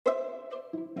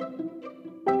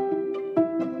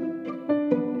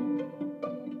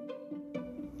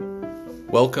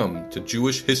Welcome to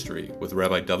Jewish History with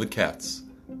Rabbi David Katz,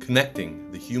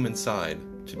 connecting the human side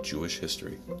to Jewish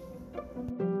history.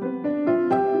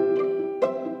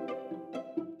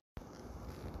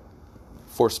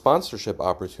 For sponsorship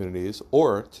opportunities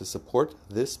or to support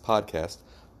this podcast,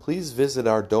 please visit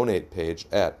our donate page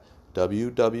at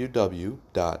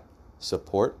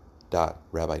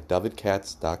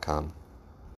www.support.rabbidavidkatz.com.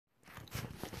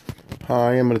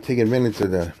 Hi, I'm going to take advantage of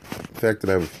the fact that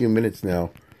I have a few minutes now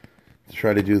to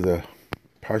try to do the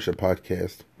Parsha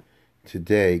podcast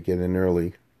today, get in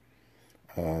early.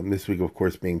 This week, of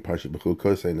course, being Parsha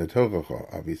B'chukos and the Tochacha,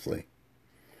 obviously.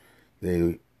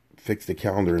 They fixed the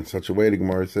calendar in such a way, the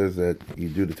Gemara says, that you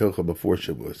do the Tochacha before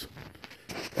Shavuos.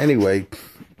 Anyway,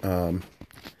 there are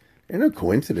no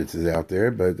coincidences out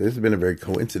there, but this has been a very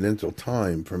coincidental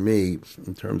time for me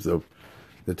in terms of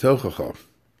the Tochacha.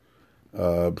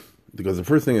 Because the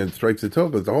first thing that strikes the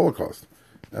Tochacha is the Holocaust.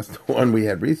 That's the one we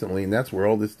had recently, and that's where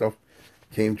all this stuff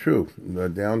came true,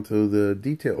 down to the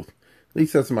details. At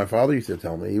least that's what my father used to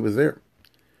tell me. He was there.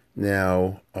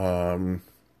 Now,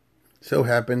 so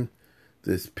happened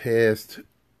this past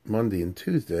Monday and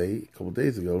Tuesday, a couple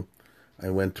days ago, I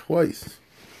went twice,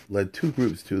 led two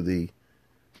groups to the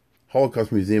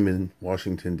Holocaust Museum in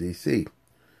Washington, D.C.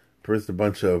 First, a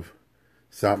bunch of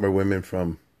Satmar women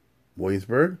from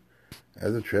Williamsburg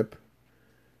as a trip.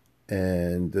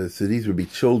 And so these would be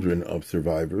children of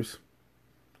survivors.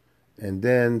 And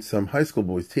then some high school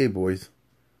boys, TA boys,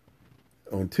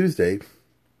 on Tuesday,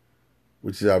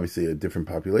 which is obviously a different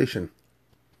population.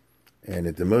 And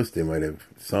at the most,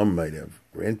 some might have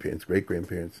grandparents,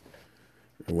 great-grandparents,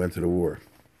 who went to the war,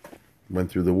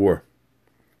 went through the war.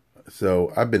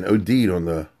 So I've been OD'd on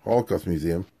the Holocaust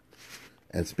Museum,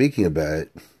 and speaking about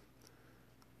it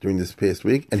during this past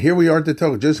week. And here we are at the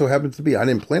Tochacha. Just so happens to be, I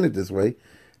didn't plan it this way,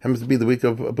 happens to be the week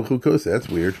of B'chukos. That's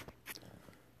weird.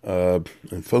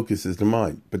 And focuses the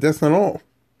mind. But that's not all.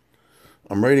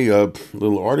 I'm writing a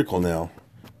little article now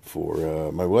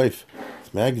for my wife's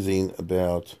magazine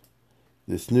about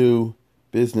this new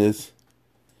business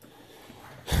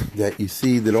that you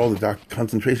see that all the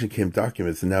concentration camp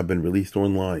documents have now been released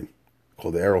online,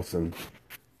 called the Arelson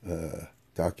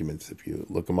documents, if you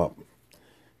look them up.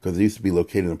 Because they used to be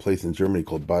located in a place in Germany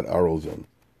called Bad Arolsen,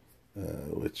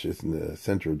 which is in the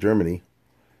center of Germany.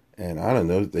 And I don't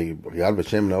know, Yad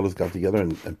Vashem and others got together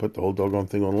and put the whole doggone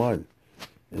thing online.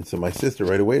 And so my sister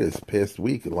right away this past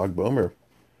week in Lag Bomer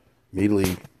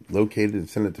immediately located and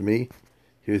sent it to me.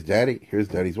 Here's Daddy, here's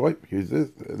Daddy's wife, here's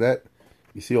this, that.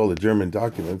 You see all the German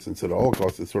documents, and so the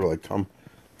Holocaust is sort of like come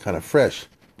kind of fresh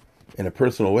in a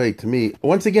personal way to me.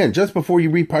 Once again, just before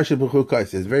you read Parsha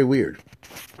B'chukos, it's very weird.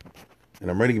 And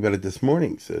I'm writing about it this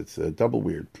morning, so it's double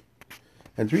weird.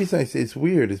 And the reason I say it's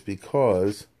weird is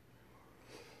because,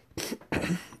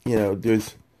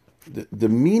 there's the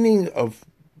meaning of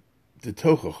the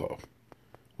Tochacha,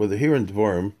 whether here in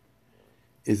Dvarim,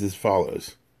 is as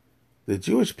follows. The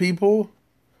Jewish people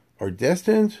are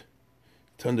destined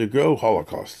to undergo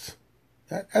holocausts.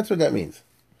 That's what that means.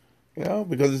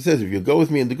 Because it says, if you go with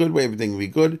me in the good way, everything will be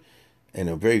good in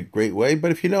a very great way.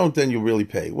 But if you don't, then you'll really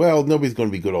pay. Well, nobody's going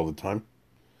to be good all the time.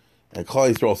 And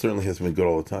Klal Yisrael certainly hasn't been good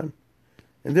all the time.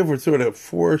 And therefore, it's sort of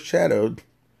foreshadowed that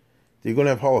you're going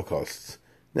to have holocausts.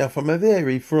 Now, from a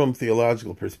very firm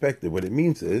theological perspective, what it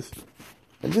means is,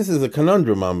 and this is a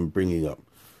conundrum I'm bringing up,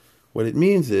 what it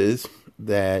means is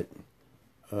that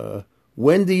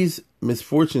when these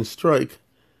misfortunes strike,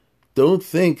 don't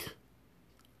think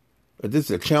this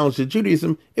is a challenge to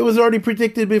Judaism. It was already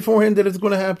predicted beforehand that it's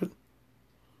going to happen.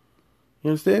 You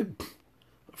understand?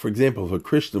 For example, if a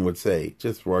Christian would say,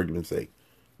 just for argument's sake,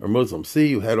 or Muslim, see,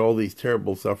 you had all these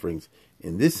terrible sufferings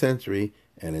in this century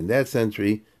and in that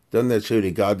century, doesn't that show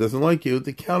that God doesn't like you?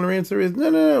 The counter answer is,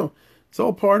 no. It's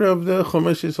all part of the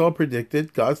Chumash, it's all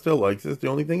predicted. God still likes us. The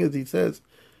only thing is, he says,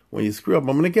 when you screw up,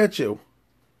 I'm going to get you.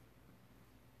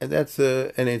 And that's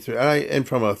an answer. And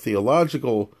from a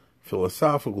theological,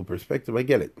 philosophical perspective, I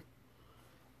get it.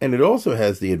 And it also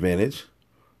has the advantage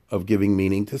of giving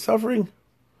meaning to suffering.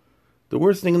 The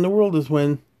worst thing in the world is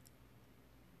when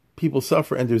people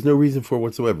suffer and there's no reason for it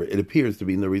whatsoever. It appears to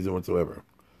be no reason whatsoever.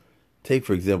 Take,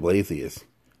 for example, atheists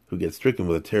who get stricken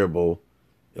with a terrible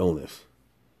illness.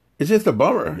 It's just a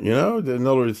bummer, In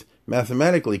other words,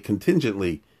 mathematically,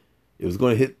 contingently, it was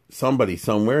going to hit somebody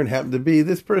somewhere and happened to be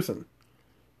this person.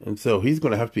 And so he's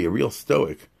going to have to be a real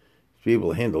stoic to be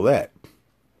able to handle that.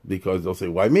 Because they'll say,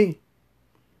 why me?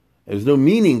 There's no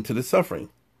meaning to the suffering.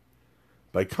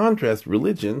 By contrast,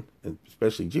 religion, and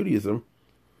especially Judaism,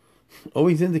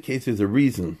 always indicates there's a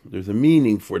reason, there's a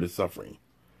meaning for the suffering.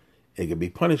 It could be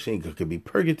punishing, it could be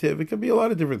purgative, it could be a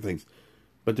lot of different things.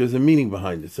 But there's a meaning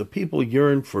behind it. So people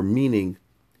yearn for meaning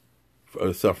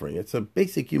for suffering. It's a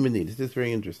basic human need. It's just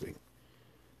very interesting.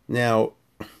 Now,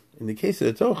 in the case of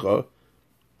the Tocha,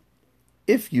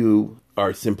 if you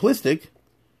are simplistic,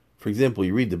 for example,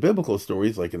 you read the biblical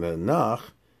stories like in the Tanakh,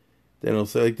 then it'll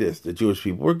say like this: the Jewish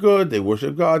people were good, they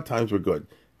worshiped God, times were good.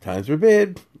 Times were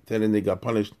bad, then they got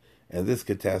punished, and this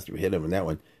catastrophe hit them, and that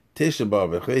one, Tisha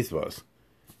B'Av v'Chesvos.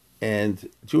 And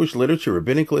Jewish literature,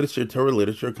 rabbinic literature, Torah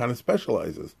literature kind of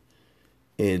specializes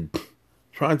in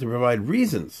trying to provide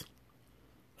reasons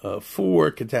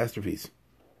for catastrophes.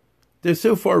 They're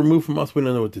so far removed from us, we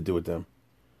don't know what to do with them.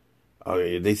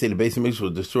 They say the Beis Hamikdash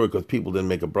was destroyed because people didn't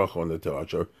make a bracha on the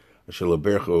Torah.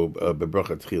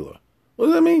 What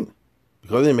does that mean?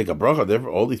 Because they didn't make a bracha,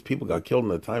 therefore all these people got killed in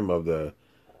the time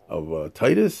of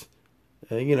Titus.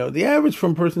 The average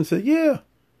from person said, yeah,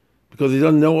 because he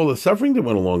doesn't know all the suffering that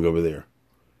went along over there.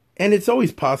 And it's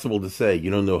always possible to say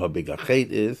you don't know how big a chait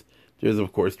is. There's,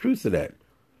 of course, truth to that.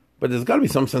 But there's got to be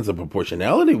some sense of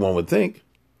proportionality, one would think.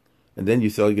 And then you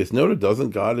say, I guess, no, it doesn't.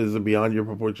 God is beyond your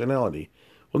proportionality.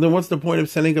 Well, then what's the point of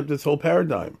setting up this whole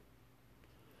paradigm?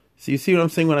 So you see what I'm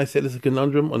saying when I say this is a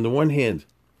conundrum? On the one hand,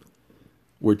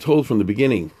 we're told from the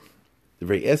beginning, the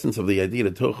very essence of the idea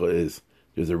of Tocha is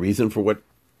there's a reason for what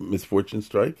misfortunes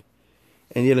strike.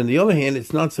 And yet, on the other hand,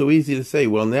 it's not so easy to say,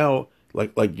 well, now,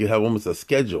 like you have almost a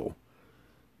schedule.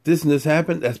 This and this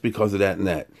happened, that's because of that and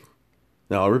that.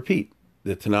 Now, I'll repeat.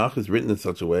 The Tanakh is written in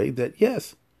such a way that,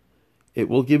 yes, it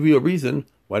will give you a reason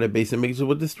why the Beis Hamikdash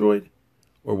was destroyed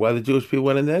or why the Jewish people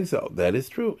went into exile. That is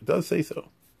true. It does say so.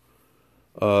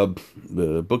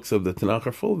 The books of the Tanakh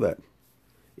are full of that.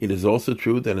 It is also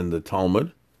true that in the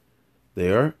Talmud,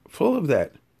 they are full of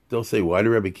that. They'll say, why did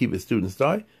Rabbi Akiva's students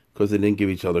die? Because they didn't give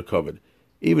each other covet.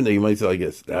 Even though you might say, I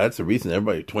guess, that's the reason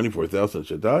everybody, 24,000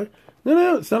 should die.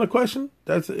 No, it's not a question.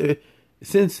 That's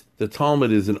since the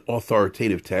Talmud is an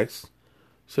authoritative text,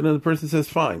 so then the person says,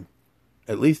 fine.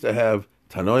 At least I have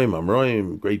Tanoim,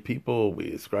 Amroim, great people.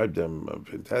 We ascribe them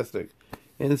fantastic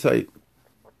insight.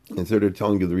 And so they're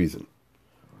telling you the reason.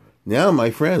 Now, my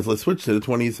friends, let's switch to the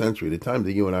 20th century, the time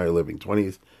that you and I are living,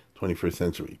 20th, 21st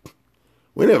century.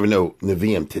 We never know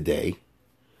Nevi'im today.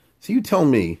 So you tell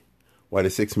me why the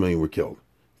 6 million were killed.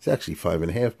 It's actually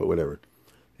 5.5, but whatever.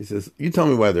 He says, you tell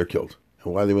me why they're killed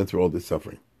and why they went through all this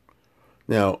suffering.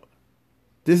 Now,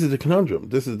 this is the conundrum.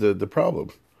 This is the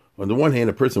problem. On the one hand,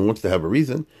 a person wants to have a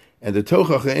reason, and the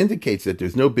Tochacha indicates that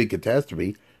there's no big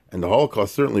catastrophe, and the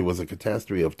Holocaust certainly was a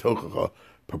catastrophe of Tochacha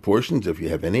proportions, if you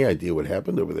have any idea what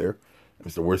happened over there.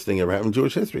 It's the worst thing ever happened in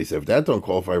Jewish history. So if that don't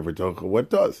qualify for Tochacha,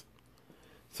 what does?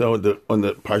 So on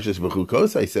the Parshas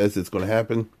B'Chukosai says it's going to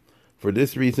happen for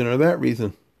this reason or that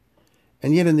reason.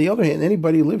 And yet, on the other hand,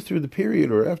 anybody who lives through the period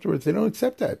or afterwards, they don't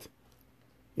accept that.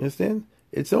 You understand?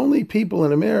 It's only people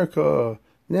in America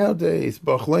nowadays,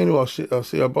 Bachlenu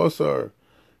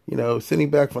al-Shia sitting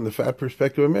back from the fat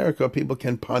perspective of America, people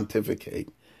can pontificate.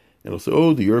 And they'll say,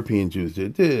 oh, the European Jews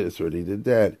did this or they did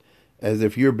that, as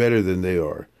if you're better than they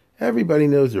are. Everybody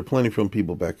knows there are plenty from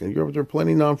people back in Europe. There are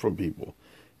plenty non-from people.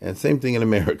 And same thing in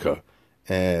America.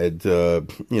 And,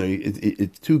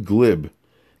 it's too glib,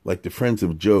 like the friends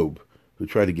of Job, who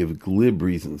try to give glib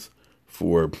reasons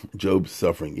for Job's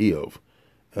suffering,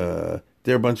 Eov.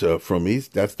 They're a bunch of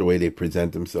frummies. That's the way they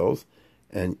present themselves.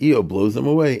 And Eov blows them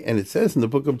away. And it says in the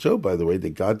book of Job, by the way,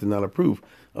 that God did not approve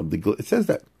of it says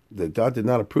that God did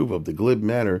not approve of the glib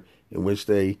manner in which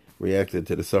they reacted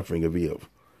to the suffering of Eov.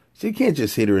 So you can't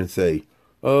just sit here and say,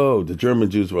 oh, the German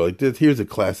Jews were like this. Here's a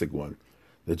classic one.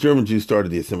 The German Jews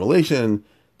started the assimilation.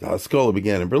 The Haskalah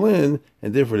began in Berlin.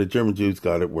 And therefore the German Jews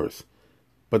got it worse.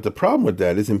 But the problem with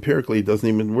that is empirically it doesn't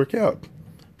even work out.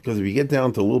 Because if you get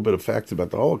down to a little bit of facts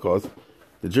about the Holocaust,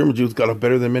 the German Jews got up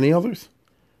better than many others.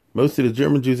 Most of the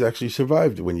German Jews actually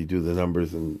survived when you do the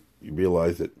numbers and you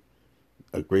realize that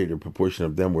a greater proportion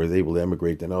of them were able to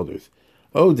emigrate than others.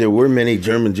 Oh, there were many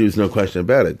German Jews, no question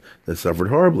about it, that suffered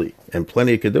horribly, and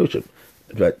plenty of Kedoshim.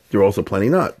 But there are also plenty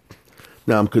not.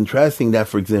 Now, I'm contrasting that,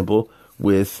 for example,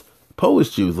 with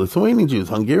Polish Jews, Lithuanian Jews,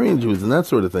 Hungarian Jews, and that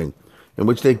sort of thing, in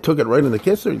which they took it right in the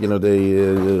kisser.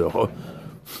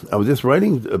 I was just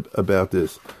writing about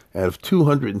this. Out of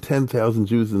 210,000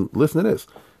 Jews, and listen to this,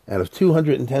 out of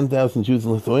 210,000 Jews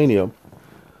in Lithuania,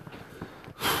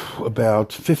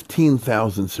 about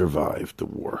 15,000 survived the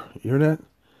war. You hear that?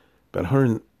 About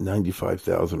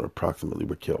 195,000 approximately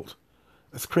were killed.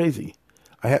 That's crazy.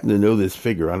 I happen to know this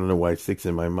figure. I don't know why it sticks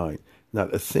in my mind.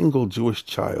 Not a single Jewish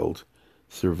child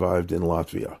survived in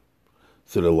Latvia.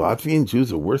 So the Latvian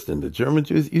Jews are worse than the German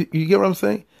Jews. You get what I'm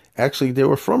saying? Actually, they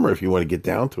were frummer if you want to get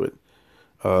down to it.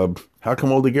 How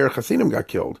come all the Ger Hasidim got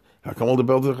killed? How come all the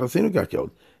Belzer Hasidim got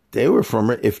killed? They were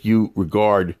frummer if you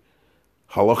regard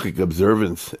halachic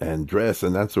observance and dress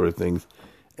and that sort of things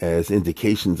as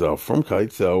indications of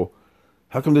frumkeit. So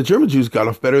how come the German Jews got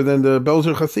off better than the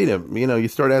Belzer Hasidim? You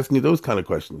start asking those kind of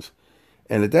questions.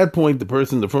 And at that point,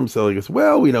 the frum seller goes,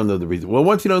 well, we don't know the reason. Well,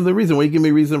 once you know the reason, why you give me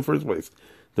a reason in the first place?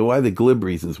 Then why the glib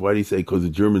reasons? Why do you say because the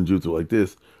German Jews were like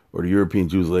this, or the European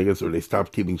Jews were like this, or they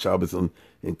stopped keeping Shabbos in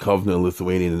Kovna,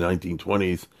 Lithuania in the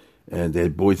 1920s, and they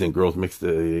had boys and girls mixed,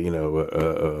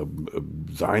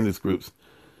 Zionist groups.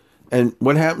 And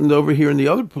what happened over here in the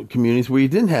other communities where you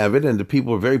didn't have it, and the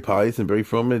people were very pious and very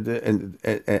frum, and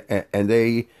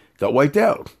they got wiped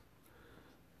out.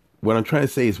 What I'm trying to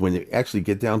say is when you actually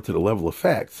get down to the level of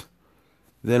facts,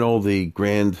 then all the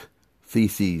grand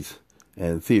theses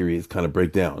and theories kind of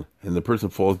break down. And the person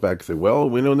falls back and says, well,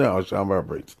 we know now how Hashem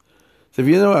operates. So if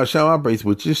you know how Hashem operates,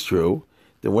 which is true,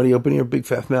 then why do you open your big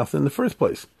fat mouth in the first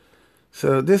place?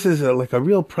 So this is like a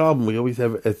real problem we always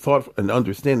have, a thought, an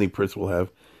understanding person will have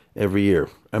every year.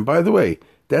 And by the way,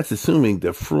 that's assuming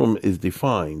that frum is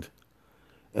defined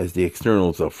as the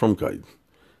externals of frumkeit.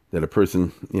 That a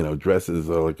person, dresses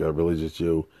like a religious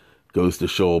Jew, goes to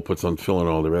shul, puts on tefillin, and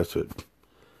all the rest of it.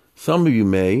 Some of you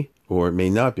may or may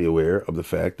not be aware of the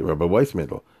fact that Rabbi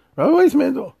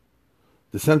Weissmandel,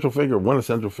 the central figure, one of the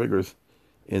central figures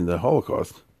in the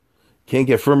Holocaust, can't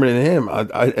get firmer than him.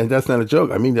 And that's not a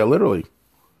joke. I mean that literally.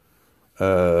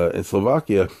 In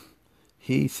Slovakia,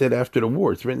 he said after the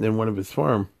war, it's written in one of his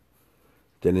farm,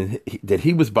 that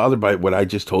he was bothered by what I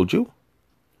just told you.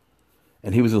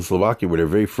 And he was in Slovakia where they're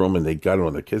very frum and they got it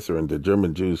on the kisser, and the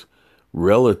German Jews,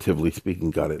 relatively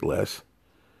speaking, got it less.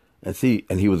 And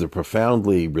he was a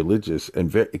profoundly religious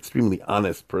and very extremely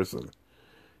honest person.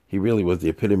 He really was the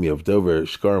epitome of Dover,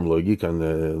 Shkarim, Lo Yikan,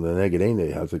 the Neged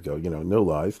Eine, how's it go? No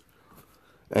lies.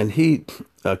 And he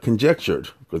conjectured,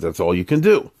 because that's all you can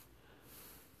do.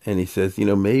 And he says,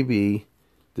 maybe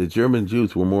the German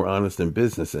Jews were more honest in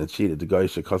business and cheated the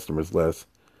Geisha customers less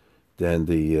than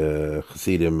the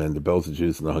Hasidim and the Belzer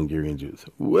Jews and the Hungarian Jews.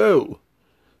 Whoa!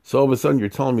 So all of a sudden you're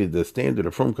telling me the standard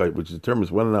of frumkeit, which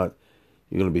determines whether or not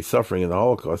you're going to be suffering in the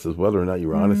Holocaust, is whether or not you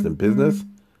were honest in business?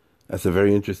 That's a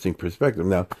very interesting perspective.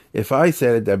 Now, if I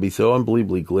said it, that'd be so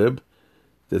unbelievably glib,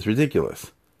 that's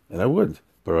ridiculous. And I wouldn't.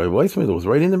 But Rabbi Weissmandel was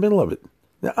right in the middle of it.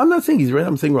 Now, I'm not saying he's right,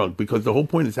 I'm saying wrong, because the whole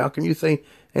point is, how can you say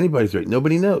anybody's right?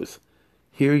 Nobody knows.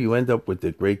 Here you end up with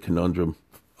the great conundrum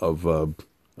of Bechut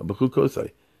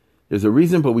Kosai. There's a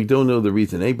reason, but we don't know the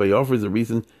reason. Anybody offers a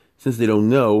reason, since they don't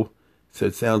know, so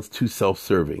it sounds too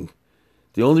self-serving.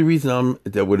 The only reason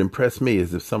that would impress me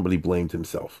is if somebody blamed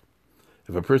himself.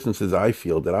 If a person says, I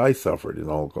feel that I suffered in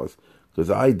the Holocaust because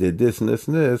I did this and this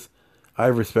and this, I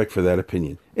have respect for that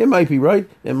opinion. It might be right,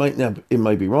 it might not, it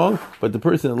might be wrong, but the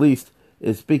person at least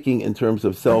is speaking in terms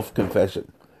of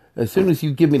self-confession. As soon as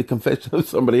you give me the confession of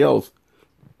somebody else,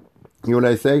 you know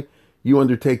what I say? You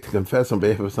undertake to confess on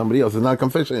behalf of somebody else. It's not a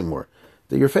confession anymore.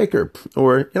 That you're a faker.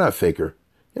 Or you're not a faker.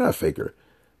 You're not a faker.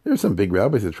 There are some big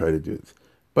rabbis that try to do this.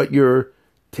 But you're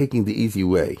taking the easy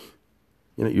way.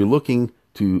 You're looking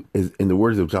to, in the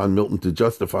words of John Milton, to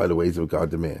justify the ways of God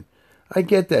to man. I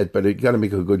get that, but you got to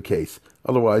make a good case.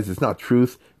 Otherwise, it's not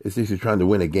truth. It's just you're trying to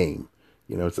win a game.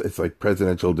 It's like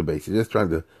presidential debates. You're just trying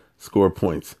to score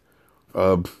points.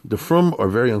 The frum are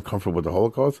very uncomfortable with the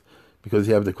Holocaust, because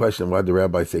you have the question, why did the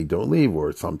rabbi say don't leave?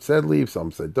 Or some said leave,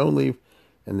 some said don't leave.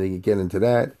 And they get into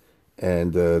that.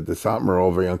 And the Satmar are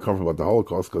all very uncomfortable about the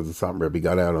Holocaust because the Satmar Rebbe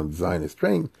got out on the Zionist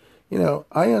train.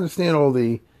 I understand all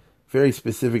the very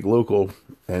specific local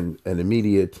and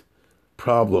immediate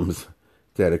problems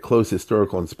that a close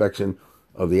historical inspection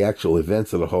of the actual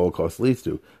events of the Holocaust leads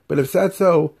to. But if that's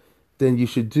so, then you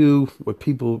should do what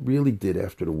people really did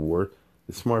after the war,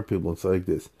 the smart people. It's like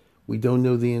this. We don't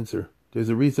know the answer. There's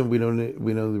a reason we know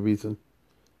the reason.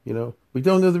 We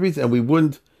don't know the reason. And we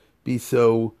wouldn't be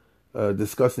so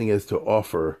disgusting as to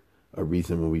offer a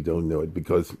reason when we don't know it,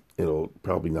 because it'll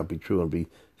probably not be true and be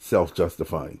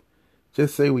self-justifying.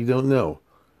 Just say we don't know.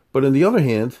 But on the other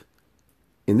hand,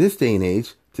 in this day and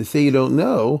age, to say you don't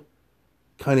know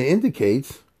kind of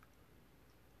indicates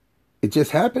it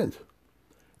just happened.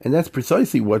 And that's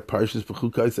precisely what Parshas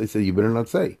Bechut Kosai said you better not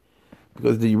say.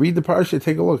 Because you read the Parsha,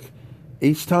 take a look.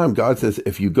 Each time God says,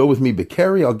 if you go with me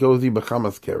b'keri, I'll go with you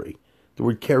b'chamas keri. The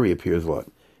word keri appears a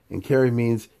lot. And keri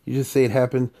means you just say it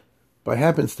happened by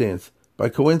happenstance, by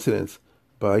coincidence,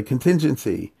 by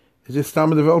contingency. It's just Stam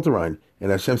de Welterein.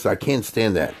 And Hashem says, I can't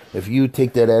stand that. If you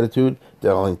take that attitude,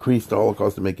 that'll increase the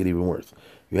Holocaust and make it even worse.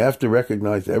 You have to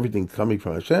recognize that everything coming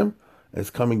from Hashem is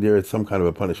coming there as some kind of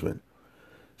a punishment.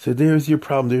 So there's your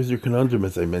problem. There's your conundrum,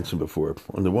 as I mentioned before.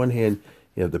 On the one hand,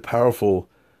 you have the powerful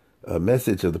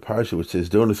message of the parsha, which says,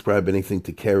 don't ascribe anything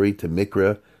to Keri, to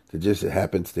Mikra, to just a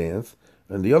happenstance.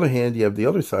 On the other hand, you have the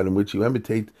other side in which you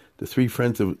imitate the three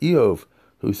friends of Eov,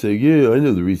 who say, yeah, I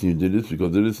know the reason you did this,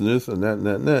 because of this and this and that and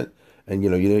that and that. And,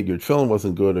 your tefillin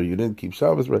wasn't good, or you didn't keep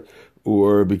Shabbos right,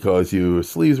 or because your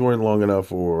sleeves weren't long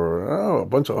enough, or a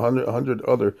bunch of 100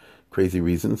 other crazy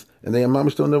reasons. And they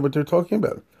mamish don't know what they're talking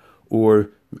about. Or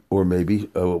maybe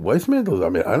Weissmandel's. I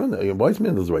mean, I don't know.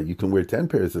 Weissmandel's right. You can wear 10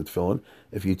 pairs of tefillin.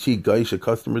 If you cheat Geisha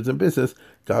customers in business,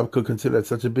 God could consider that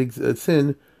such a big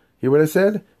sin. Hear what I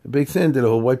said? A big sin that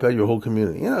it'll wipe out your whole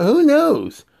community. Who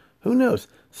knows? Who knows?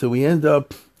 So we end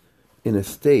up in a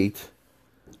state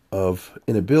of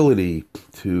inability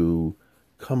to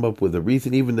come up with a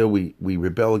reason, even though we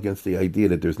rebel against the idea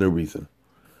that there's no reason.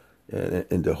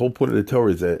 And the whole point of the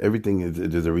Torah is that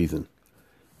there's a reason.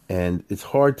 And it's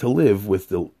hard to live with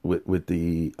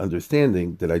the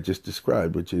understanding that I just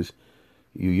described, which is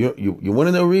you want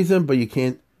to know reason, but you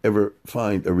can't ever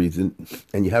find a reason,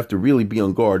 and you have to really be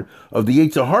on guard of the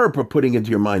Yetzer Hara for putting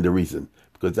into your mind a reason,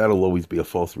 because that'll always be a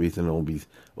false reason. It'll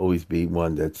always be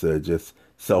one that's just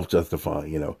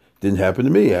self-justifying. Didn't happen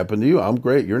to me, it happened to you. I'm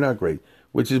great, you're not great,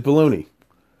 which is baloney.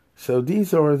 So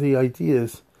these are the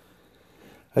ideas.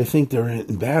 I think they're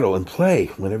in battle and play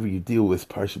whenever you deal with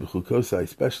Parsha B'Chukosai,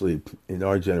 especially in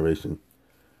our generation.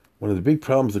 One of the big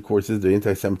problems, of course, is the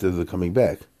anti-Semitism coming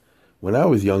back. When I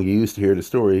was young, you used to hear the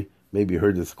story. Maybe you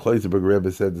heard this. Kleiserberger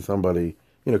Rebbe said to somebody,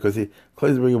 because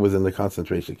Kleiserberger was in the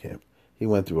concentration camp. He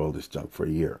went through all this junk for a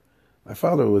year. My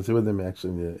father was with him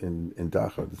actually in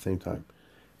Dachau at the same time.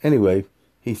 Anyway,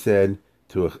 he said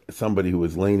to somebody who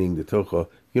was laning the Tocha,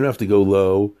 you don't have to go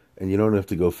low and you don't have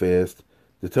to go fast.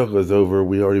 The Tocha is over.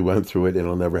 We already went through it, and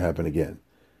it'll never happen again.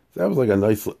 So that was like a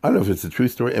nice. I don't know if it's a true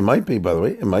story. It might be, by the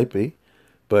way. It might be,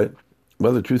 but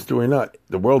whether true story or not,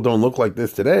 the world don't look like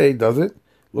this today, does it?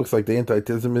 Looks like the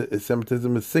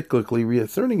anti-Semitism is cyclically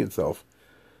reasserting itself,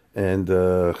 and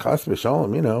chas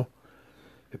v'shalom,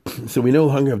 So we no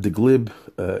longer have the glib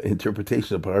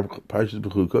interpretation of Parshas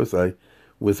B'Chukosai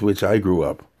with which I grew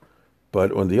up,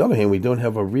 but on the other hand, we don't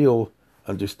have a real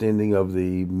understanding of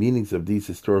the meanings of these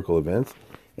historical events.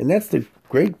 And that's the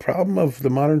great problem of the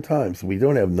modern times. We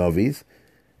don't have Navis,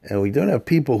 and we don't have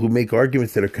people who make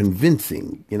arguments that are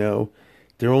convincing.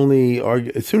 They're only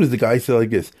as soon as the guy said like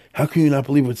this, how can you not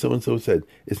believe what so-and-so said?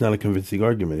 It's not a convincing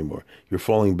argument anymore. You're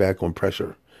falling back on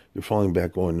pressure. You're falling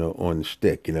back on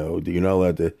shtick. You're not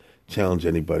allowed to challenge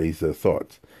anybody's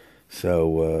thoughts.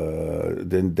 So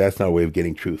then that's not a way of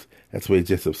getting truth. That's a way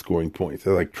just of scoring points.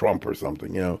 They're like Trump or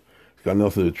something, It's got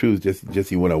nothing to do with the truth,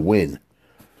 just you want to win.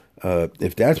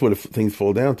 If that's what things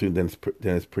fall down to, then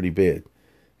it's pretty bad.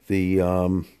 The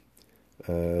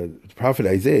prophet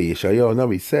Isaiah, Yeshayahu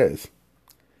Navi, says,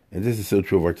 and this is so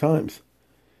true of our times,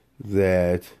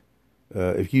 that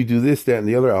if you do this, that, and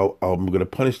the other, I'm going to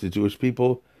punish the Jewish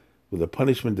people with a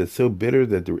punishment that's so bitter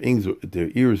that their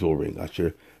ears will ring.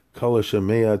 Asher kala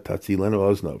shamea tatzilenu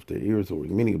oznov. Their ears will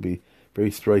ring, meaning it'll be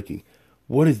very striking.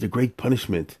 What is the great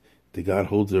punishment that God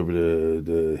holds over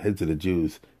the heads of the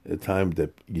Jews at the time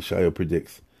that Yeshayahu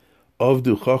predicts?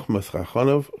 Avdu chachmas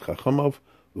chachamav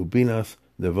ubinas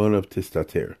nevonav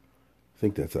tistater. I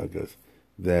think that's how it goes.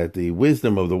 That the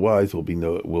wisdom of the wise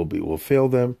will fail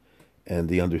them, and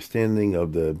the understanding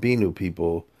of the Binu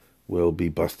people will be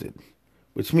busted.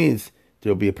 Which means there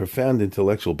will be a profound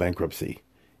intellectual bankruptcy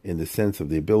in the sense of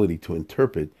the ability to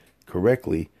interpret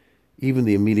correctly even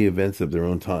the immediate events of their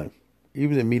own time.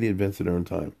 But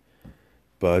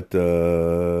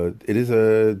it is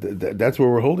that's where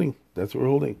we're holding. That's where we're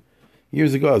holding.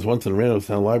 Years ago, I was once in the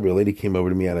Randallstown Library. A lady came over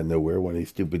to me out of nowhere, one of these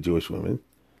stupid Jewish women.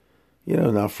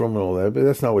 Not from and all that, but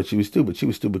that's not what she was stupid. She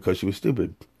was stupid because she was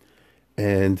stupid.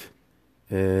 And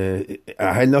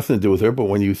I had nothing to do with her, but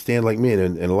when you stand like me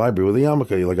in a library with a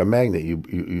yarmulke, you're like a magnet.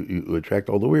 You attract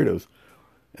all the weirdos.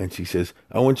 And she says,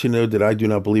 I want you to know that I do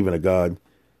not believe in a God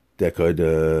that could,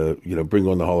 bring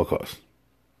on the Holocaust.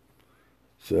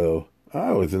 So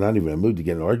I was not even in a mood to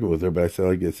get in an argument with her, but I said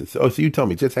like this. So you tell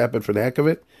me, it just happened for the heck of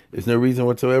it? There's no reason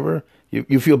whatsoever?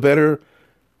 You feel better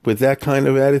with that kind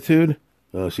of attitude?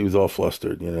 She was all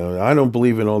flustered, I don't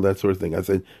believe in all that sort of thing. I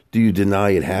said, do you deny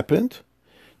it happened?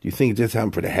 Do you think it just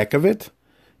happened for the heck of it?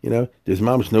 There's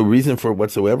no reason for it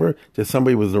whatsoever. Just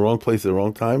somebody was in the wrong place at the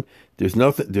wrong time. There's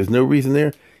no reason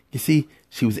there. You see,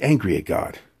 she was angry at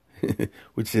God,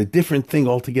 which is a different thing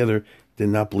altogether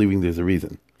than not believing there's a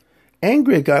reason.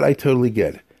 Angry at God, I totally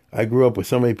get. I grew up with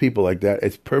so many people like that.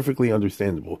 It's perfectly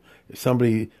understandable. If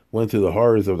somebody went through the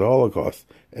horrors of the Holocaust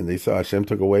and they saw Hashem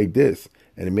took away this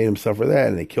and it made them suffer that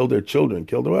and they killed their children,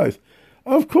 killed their wives,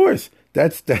 Of course,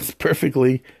 that's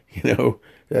perfectly,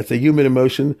 that's a human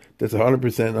emotion. That's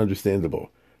 100%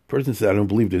 understandable. Person said, I don't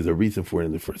believe there's a reason for it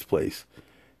in the first place.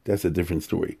 That's a different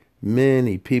story.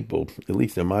 Many people, at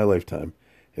least in my lifetime,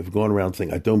 have gone around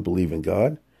saying, I don't believe in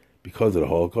God because of the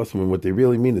Holocaust, when what they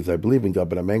really mean is, I believe in God,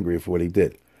 but I'm angry for what he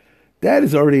did. That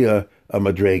is already a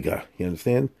madrega, you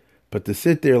understand? But to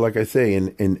sit there, like I say,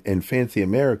 in fancy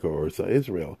America or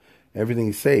Israel,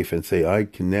 everything's safe, and say, I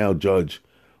can now judge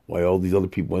why all these other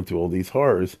people went through all these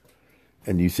horrors,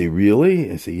 and you say, really?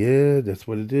 And say, yeah, that's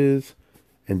what it is.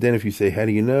 And then if you say, how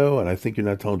do you know? And I think you're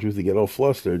not telling the truth, they get all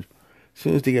flustered. As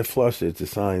soon as they get flustered, it's a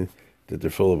sign that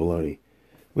they're full of baloney.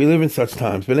 We live in such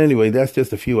times. But anyway, that's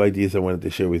just a few ideas I wanted to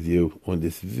share with you on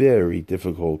this very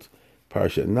difficult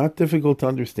parsha. Not difficult to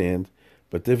understand,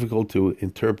 but difficult to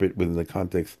interpret within the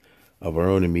context of our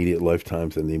own immediate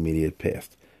lifetimes and the immediate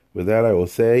past. With that, I will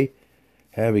say,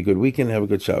 have a good weekend, have a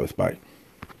good Shabbos. Bye.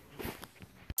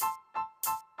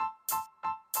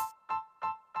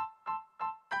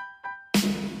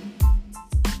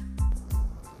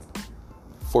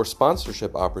 For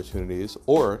sponsorship opportunities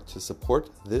or to support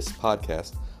this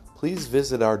podcast, please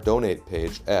visit our donate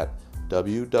page at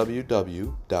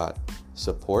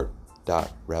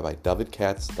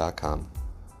www.support.rabbidavidkatz.com.